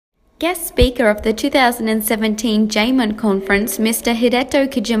Guest speaker of the 2017 JEMUN conference, Mr. Hideto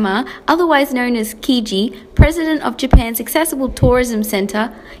Kijima, otherwise known as Kiji, president of Japan's Accessible Tourism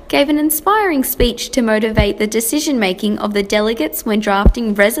Center, gave an inspiring speech to motivate the decision-making of the delegates when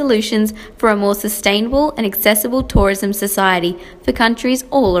drafting resolutions for a more sustainable and accessible tourism society for countries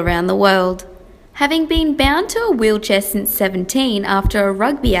all around the world. Having been bound to a wheelchair since 17 after a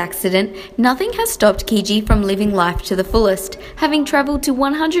rugby accident, nothing has stopped Kiji from living life to the fullest, having travelled to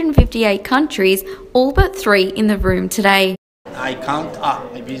 158 countries, all but 3 in the room today. I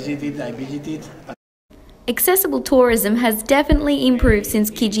visited. Accessible tourism has definitely improved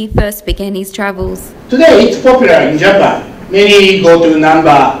since Kiji first began his travels. Today it's popular in Japan. Many go to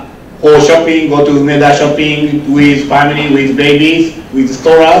Namba for shopping, go to Umeda shopping with family, with babies, with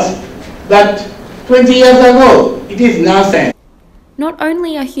strollers. But 20 years ago, it is nonsense. Not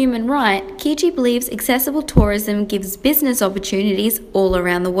only a human right, Kiji believes accessible tourism gives business opportunities all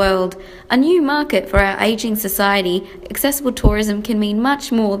around the world. A new market for our ageing society, accessible tourism can mean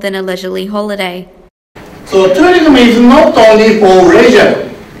much more than a leisurely holiday. So tourism is not only for leisure.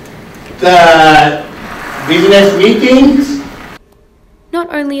 The business meetings.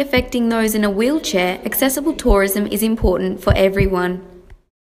 Not only affecting those in a wheelchair, accessible tourism is important for everyone.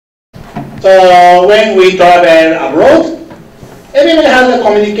 So when we travel abroad, everyone has a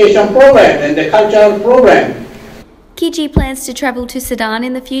communication program and a cultural program. Kiji plans to travel to Sudan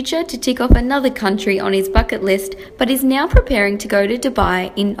in the future to tick off another country on his bucket list, but is now preparing to go to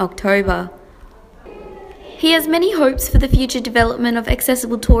Dubai in October. He has many hopes for the future development of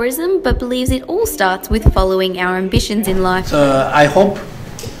accessible tourism, but believes it all starts with following our ambitions in life. So I hope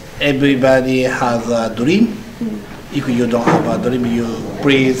everybody has a dream. If you don't have a dream, you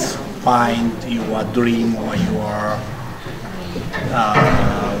please find your dream or your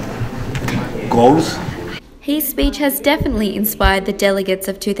goals. His speech has definitely inspired the delegates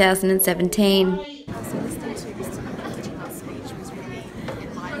of 2017. Listening to Mr. Kijima's speech was really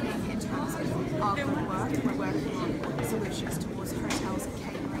enlightening in terms of the work we're working on solutions towards hotels and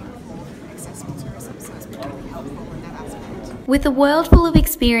catering for accessible tourism, so it's been really helpful in that aspect. With a world full of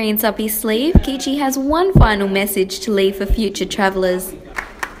experience up his sleeve, Kiji has one final message to leave for future travellers.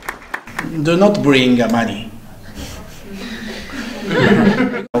 Do not bring money.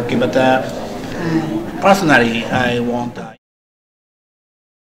 Okay, but personally, I want